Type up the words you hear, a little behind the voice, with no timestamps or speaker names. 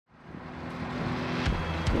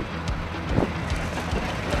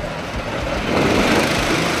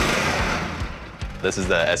This is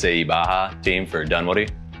the SAE Baja team for Dunwoody.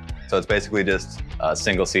 So it's basically just a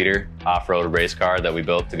single-seater off-road race car that we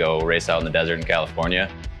built to go race out in the desert in California.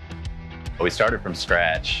 But we started from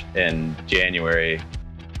scratch in January.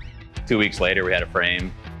 2 weeks later, we had a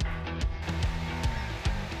frame.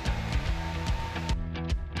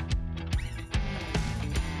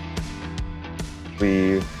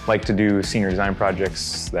 We like to do senior design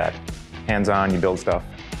projects that hands-on, you build stuff.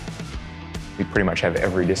 We pretty much have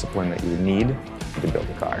every discipline that you would need to build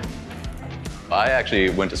a car. I actually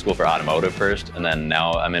went to school for automotive first, and then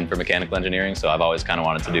now I'm in for mechanical engineering, so I've always kind of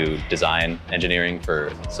wanted to do design engineering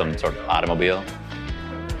for some sort of automobile.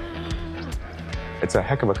 It's a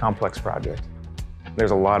heck of a complex project.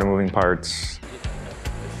 There's a lot of moving parts.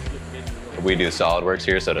 We do SolidWorks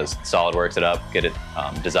here, so to SolidWorks it up, get it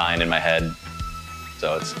designed in my head.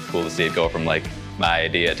 So it's cool to see it go from like my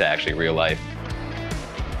idea to actually real life.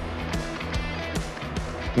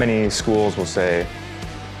 Many schools will say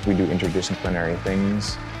we do interdisciplinary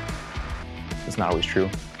things. It's not always true.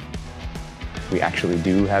 We actually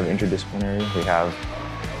do have interdisciplinary. We have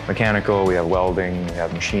mechanical, we have welding, we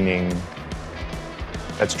have machining.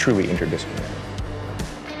 That's truly interdisciplinary.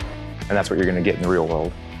 And that's what you're going to get in the real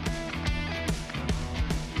world.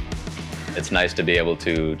 It's nice to be able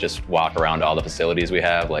to just walk around all the facilities we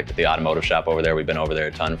have, like the automotive shop over there. We've been over there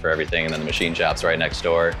a ton for everything, and then the machine shop's right next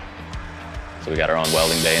door. So we got our own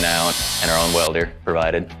welding bay now, and our own welder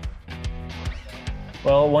provided.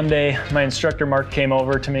 Well, one day my instructor Mark came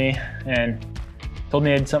over to me and told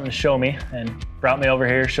me he had something to show me, and brought me over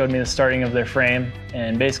here, showed me the starting of their frame,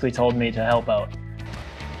 and basically told me to help out.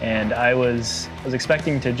 And I was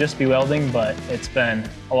expecting to just be welding, but it's been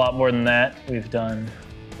a lot more than that. We've done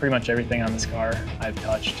pretty much everything on this car I've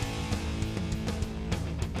touched.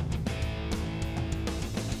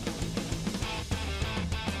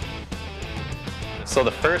 So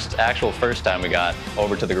the first time we got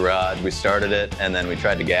over to the garage, we started it, and then we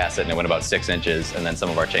tried to gas it, and it went about 6 inches, and then some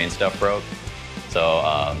of our chain stuff broke. So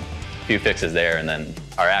a few fixes there, and then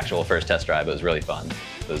our actual first test drive, it was really fun.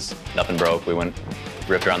 Nothing broke. We went,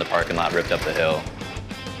 ripped around the parking lot, ripped up the hill.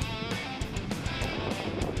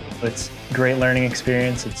 It's a great learning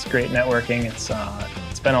experience. It's great networking.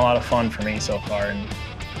 It's been a lot of fun for me so far, and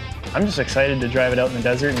I'm just excited to drive it out in the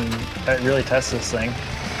desert and really test this thing.